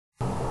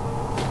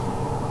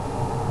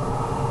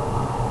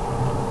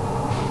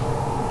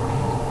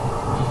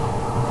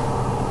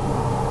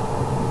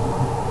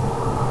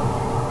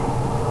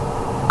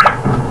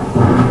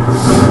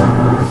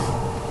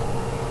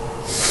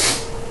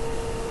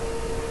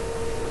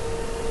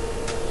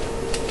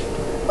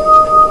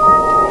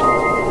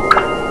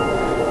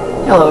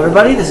Hello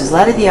everybody, this is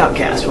Laddie the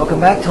Outcast.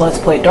 Welcome back to Let's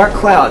Play Dark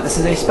Cloud. This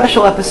is a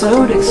special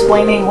episode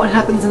explaining what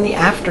happens in the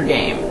after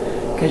game,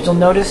 because you'll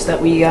notice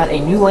that we got a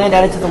new land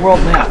added to the world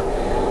map.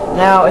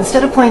 Now,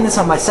 instead of playing this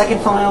on my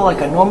second file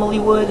like I normally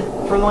would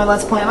for my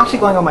Let's Play, I'm actually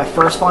going on my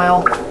first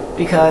file,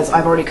 because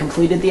I've already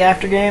completed the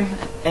after game,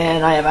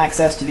 and I have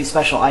access to the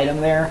special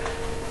item there.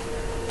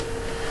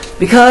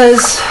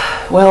 Because,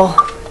 well,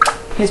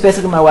 here's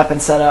basically my weapon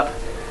setup.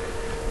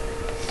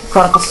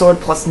 Chronicle Sword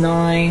plus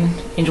 9,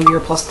 Angel Gear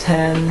plus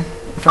 10,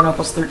 Inferno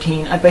plus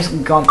 13. I've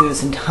basically gone through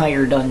this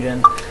entire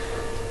dungeon.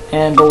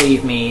 And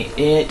believe me,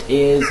 it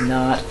is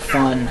not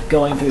fun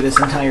going through this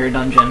entire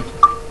dungeon.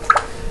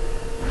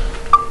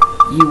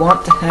 You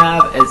want to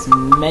have as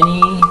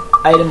many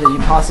items as you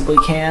possibly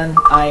can.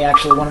 I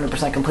actually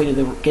 100% completed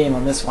the game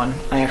on this one.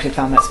 I actually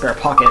found that spare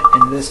pocket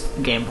in this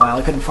game file.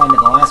 I couldn't find it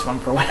in the last one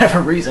for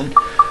whatever reason.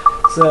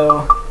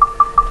 So,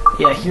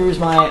 yeah, here's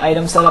my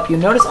item setup. You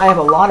notice I have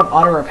a lot of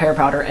auto repair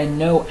powder and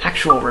no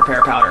actual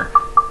repair powder.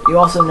 You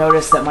also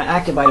notice that my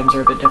active items are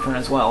a bit different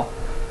as well.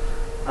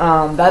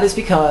 That is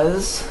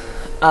because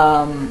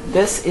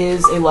this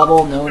is a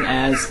level known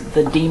as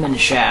the Demon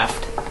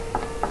Shaft.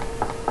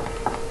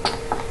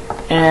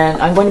 And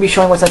I'm going to be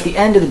showing what's at the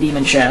end of the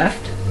Demon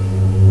Shaft,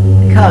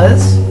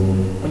 because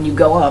when you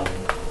go up,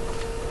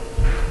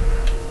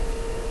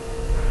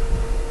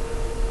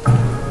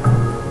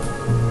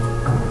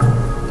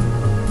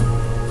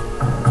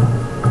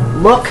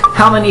 look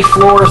how many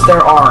floors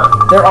there are.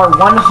 There are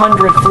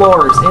 100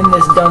 floors in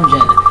this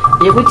dungeon.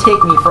 It would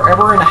take me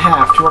forever and a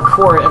half to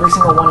record every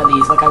single one of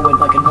these like I would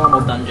like a normal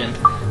dungeon.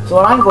 So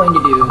what I'm going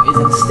to do is,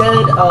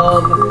 instead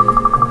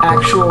of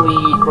actually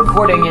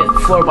recording it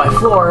floor by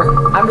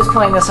floor, I'm just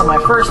playing this on my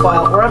first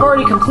file where I've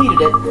already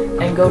completed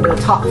it, and go to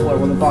the top floor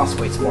when the boss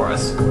waits for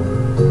us.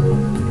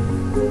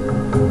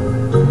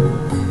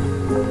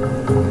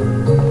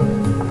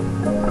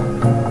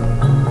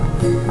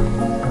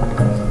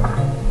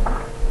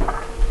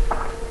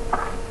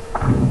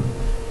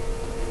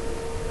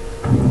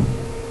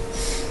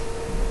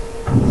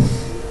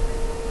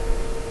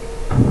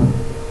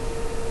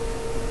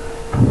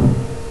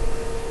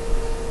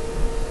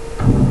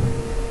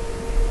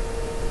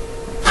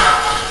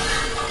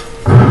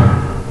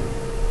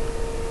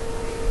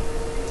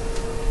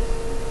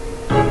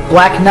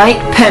 Black Knight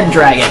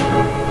Pendragon.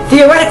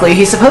 Theoretically,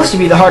 he's supposed to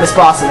be the hardest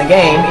boss in the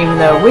game, even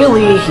though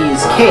really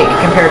he's cake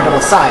compared to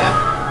Messiah.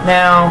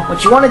 Now,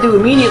 what you want to do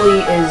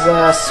immediately is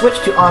switch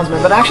to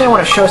Osmond, but actually I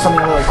want to show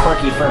something really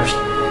quirky first.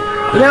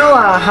 You know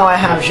how I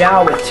have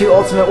Zhao with 2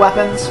 ultimate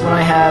weapons when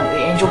I have the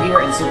Angel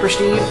Gear and Super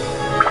Steed?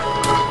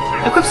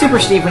 Equip Super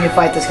Steed when you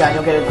fight this guy and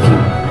you'll get a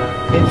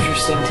few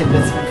interesting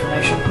tidbits of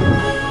information.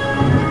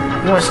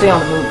 You want to stay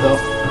on the move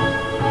though.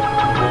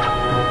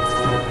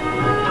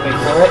 Wait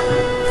for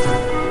it.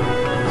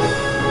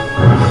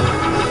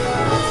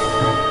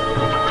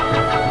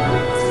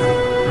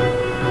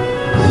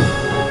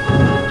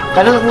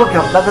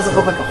 That doesn't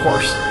look like a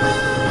horse.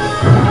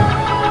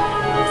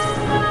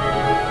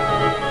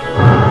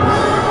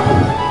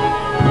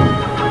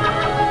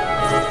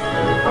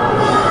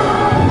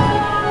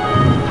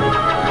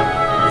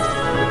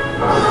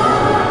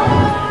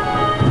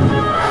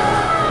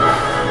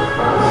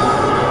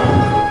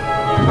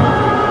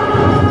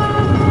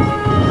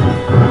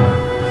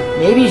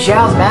 Maybe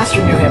Zhao's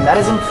master knew him. That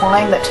is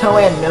implying that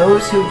Toan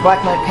knows who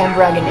Black Knight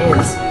Pendragon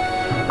is.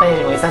 But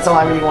anyways, that's all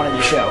I really wanted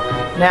to show.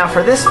 Now,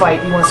 for this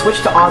fight, you want to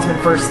switch to Osmond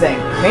first thing.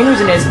 Main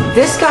reason is,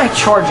 this guy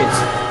charges.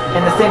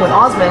 And the thing with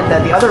Osmond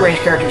that the other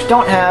ranged characters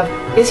don't have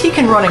is he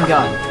can run and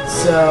gun.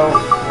 So,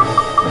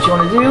 what you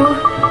want to do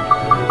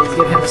is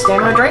give him a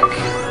stamina drink.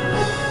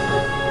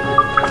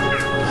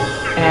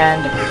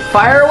 And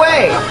fire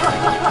away!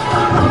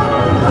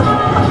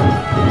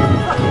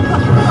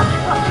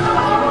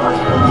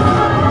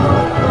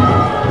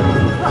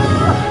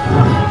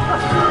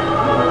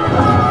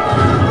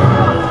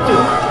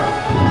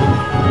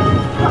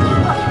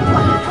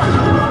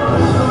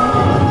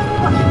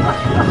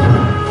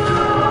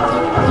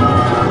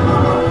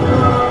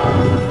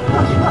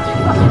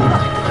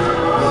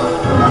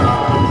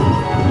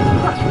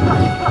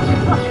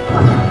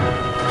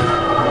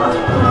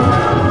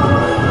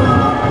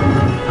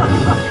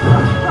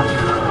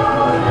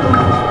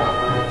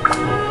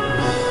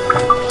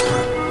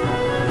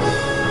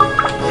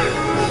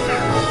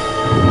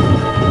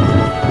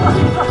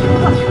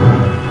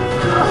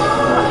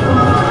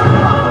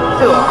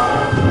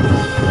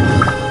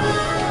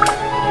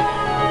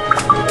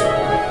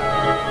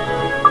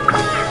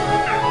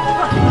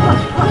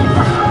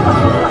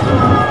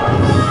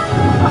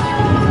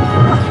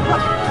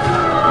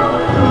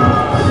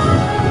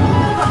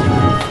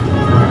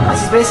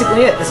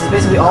 Basically it. This is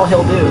basically all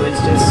he'll do, is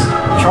just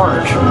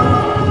charge.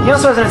 He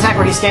also has an attack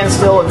where he stands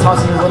still and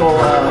tosses his little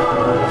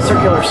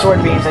circular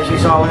sword beams, as you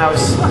saw when I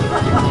was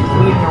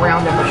weaving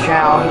around him with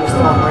Zhao. He was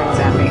throwing rings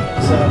at me,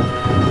 so...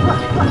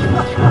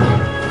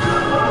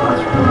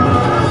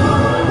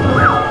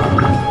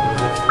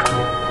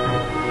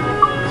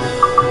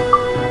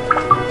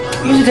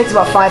 It usually takes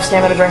about 5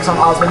 stamina drinks on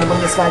Osmond to bring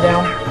this guy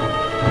down.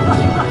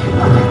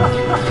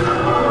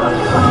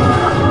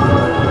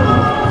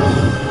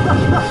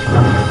 Auto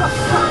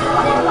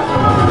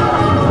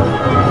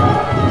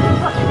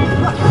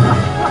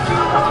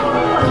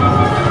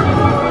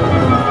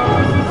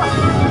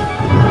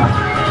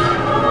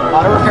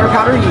repair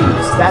powder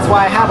used. That's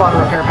why I have auto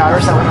repair powder,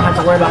 so I don't have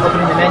to worry about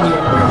opening the menu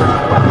and recovering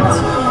my weapons.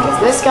 Because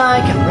this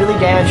guy can really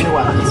damage your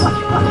weapons.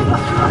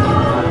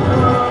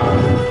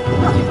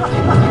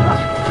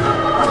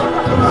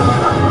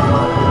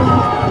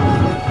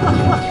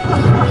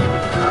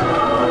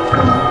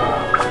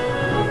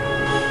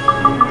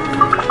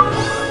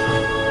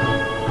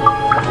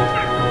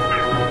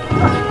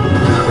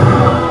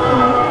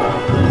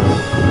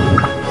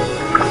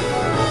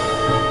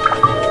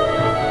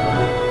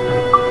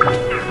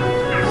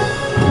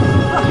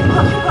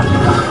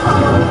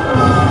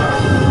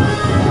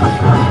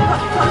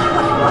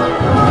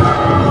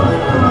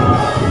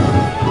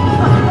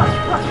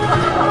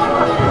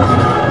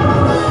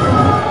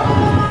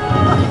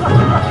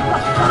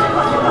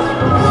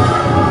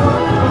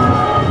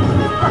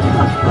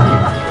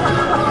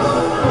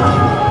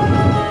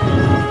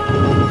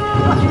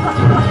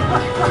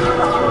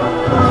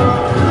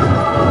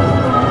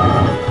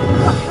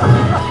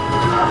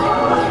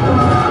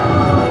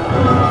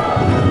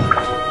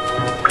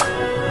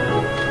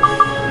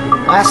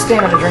 Last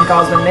stamina drink,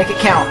 Osmond. Make it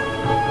count.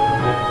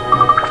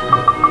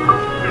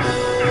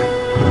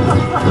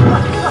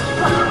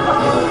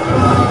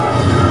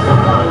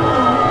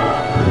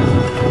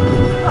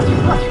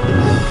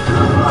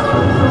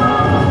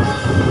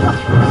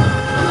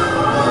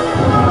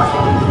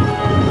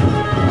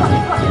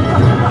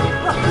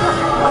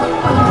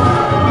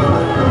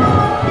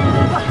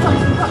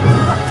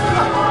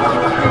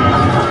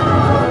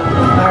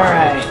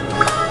 Alright.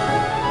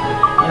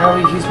 Now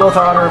we've used both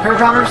our auto repair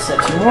powders.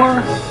 Set 2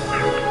 more.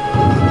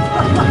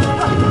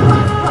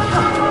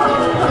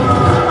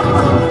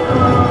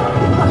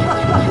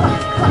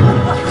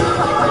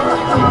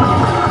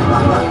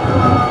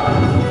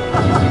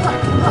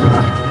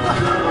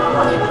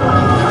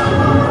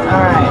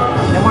 Alright,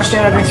 no more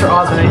stamina drinks for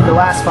Osmond. I need the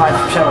last 5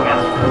 for Shogun.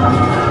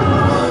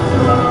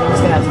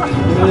 It's gonna have to be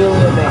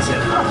really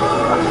evasive.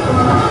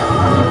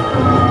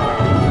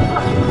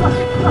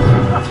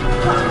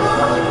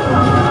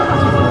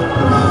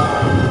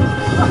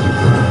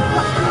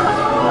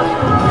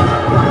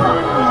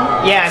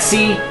 Yeah,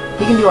 see?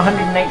 He can do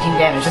 119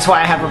 damage. That's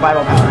why I have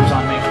revival powders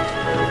on me.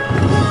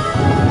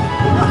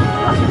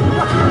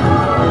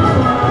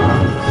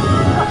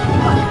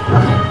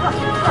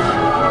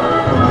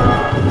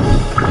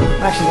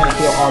 I'm actually going to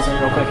heal Osmond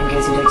real quick in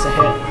case he takes a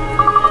hit.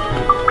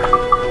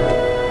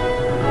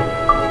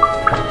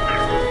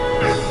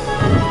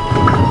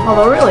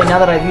 Although really, now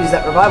that I've used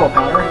that revival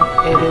powder,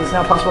 it is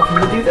now possible for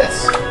me to do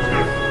this.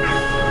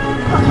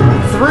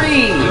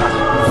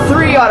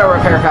 3 auto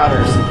repair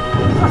powders.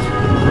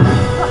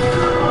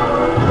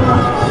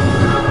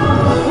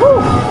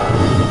 Woo!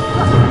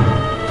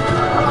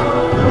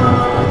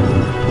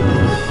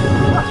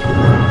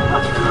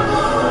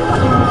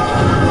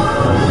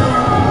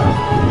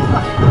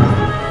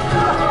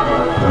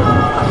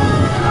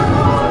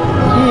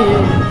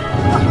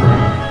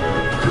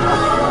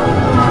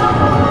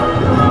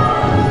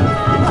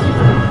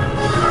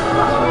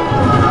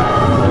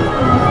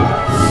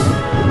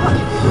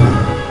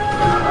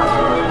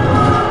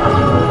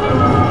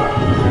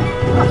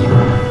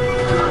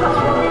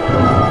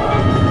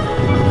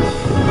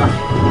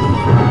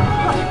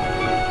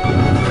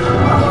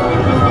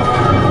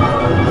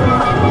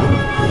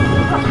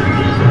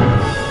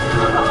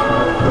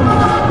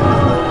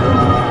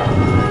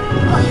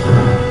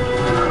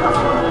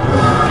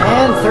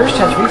 Thirst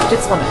has reached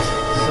its limit,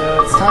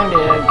 so it's time to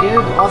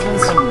give Osmond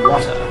some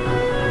water.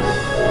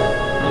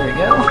 There we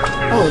go.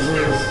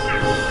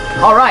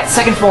 Oh, alright,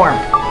 second form.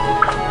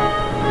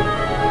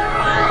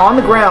 On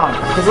the ground.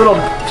 His little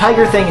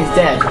tiger thing is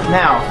dead.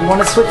 Now, you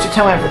want to switch to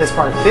Toan for this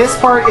part. This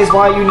part is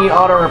why you need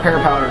auto repair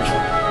powders.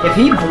 If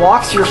he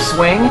blocks your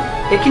swing,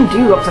 it can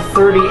do up to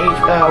 30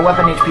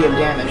 weapon HP of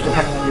damage,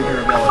 depending on your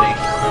durability.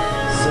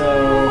 So,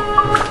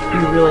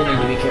 you really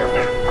need to be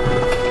careful.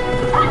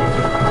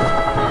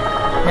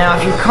 Now,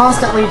 if you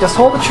constantly just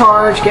hold the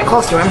charge, get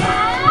close to him,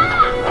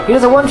 he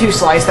does a 1-2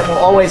 slice that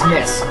will always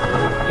miss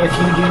if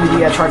you do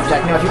the charge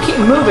attack. Now, if you keep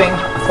moving,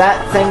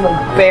 that thing will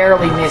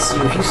barely miss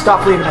you. If you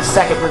stop for even a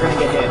second, you're going to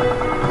get hit.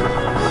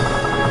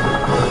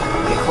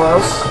 Get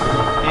close,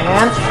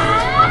 and...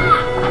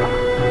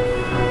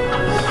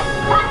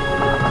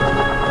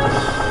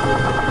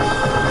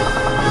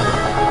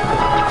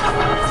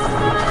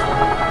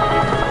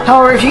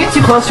 However, if you get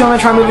too close to him and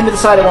try moving to the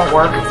side, it won't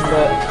work,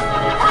 but...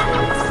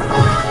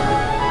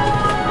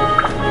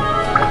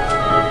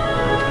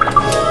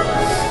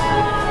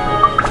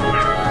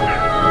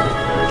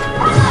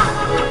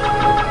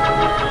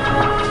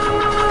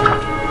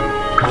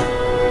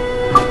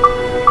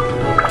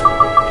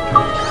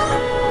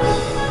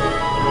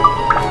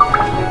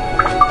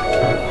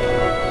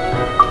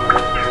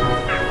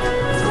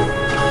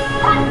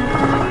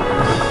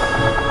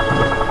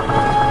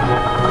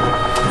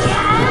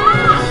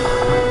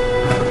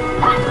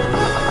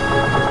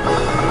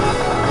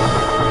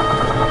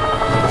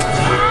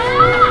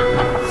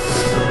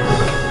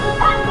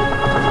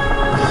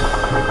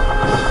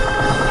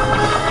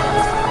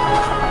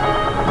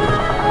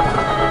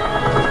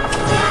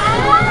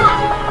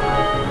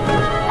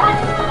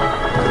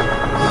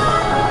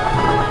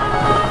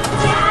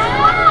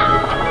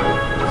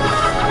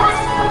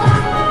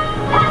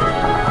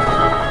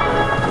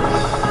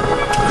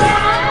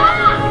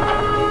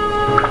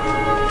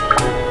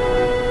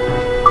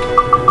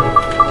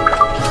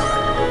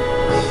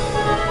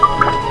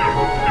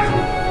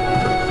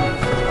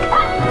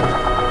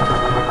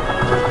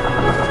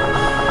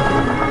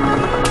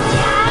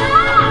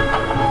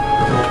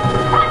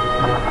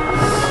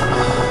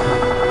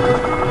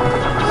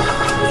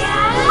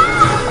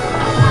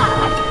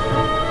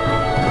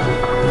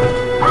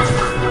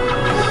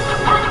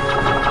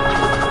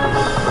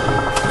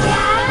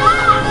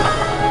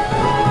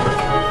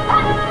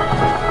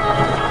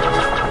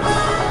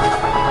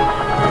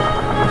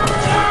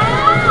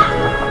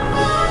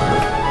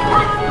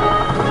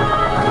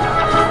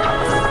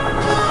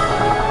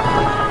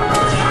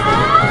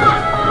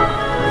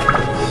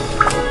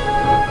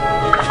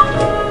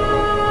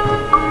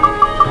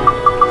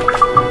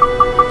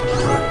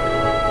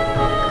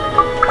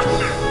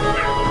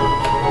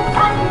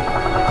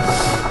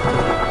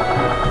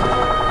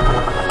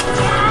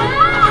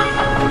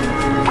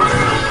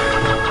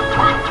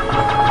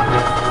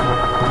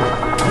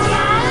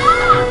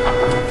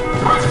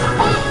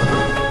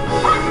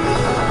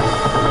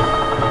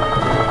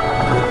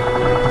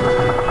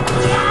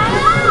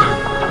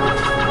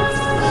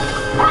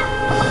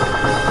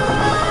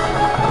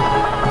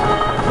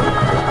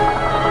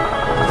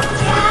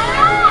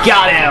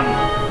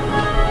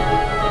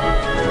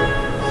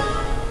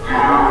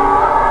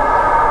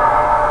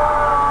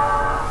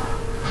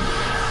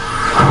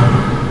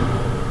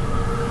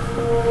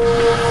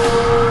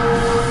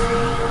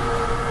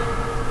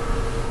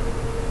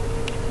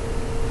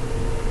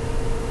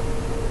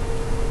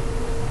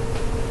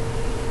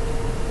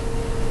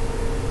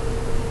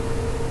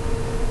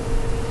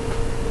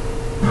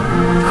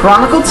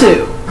 Chronicle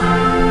 2.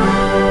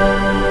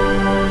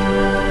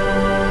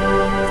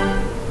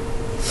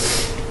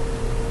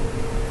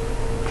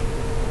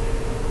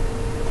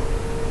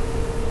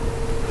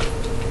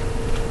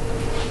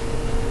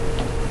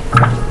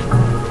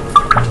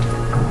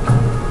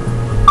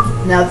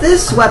 Now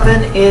this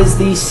weapon is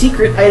the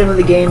secret item of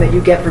the game that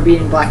you get for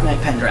beating Black Knight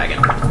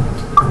Pendragon.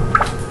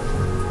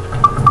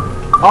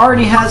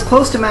 Already has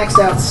close to maxed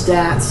out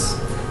stats,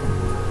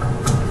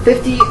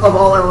 50 of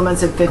all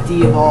elements and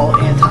 50 of all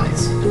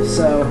antis.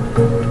 So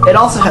it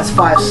also has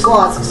 5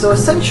 slots, so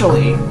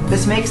essentially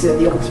this makes it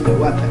the ultimate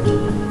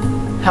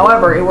weapon.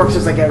 However, it works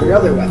just like every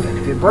other weapon.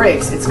 If it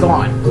breaks, it's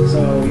gone,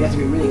 so you have to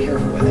be really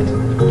careful with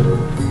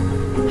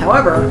it.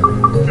 However,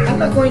 I'm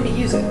not going to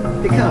use it,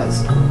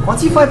 because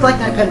once you fight Black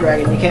Knight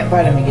Pendragon, you can't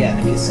fight him again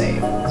if you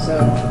save. So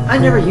I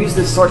never use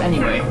this sword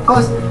anyway.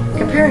 Plus,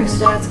 comparing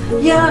stats,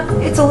 yeah,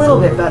 it's a little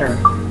bit better.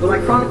 But my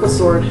Chronicle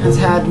sword has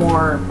had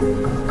more,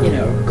 you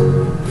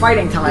know,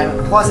 fighting time,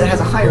 plus it has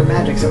a higher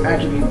magic, so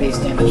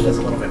attribute-based damage does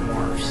a little bit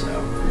more, so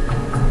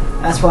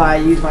that's why I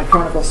use my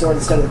Chronicle sword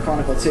instead of the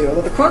Chronicle 2.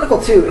 Although the Chronicle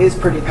 2 is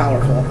pretty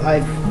powerful.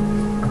 I've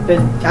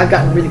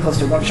gotten really close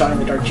to one-shotting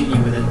the Dark Genie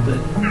with it, but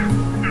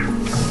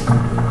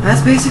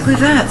that's basically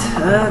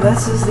that.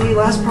 This is the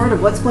last part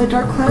of Let's Play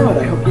Dark Cloud.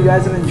 I hope you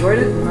guys have enjoyed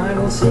it, and I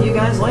will see you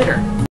guys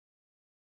later.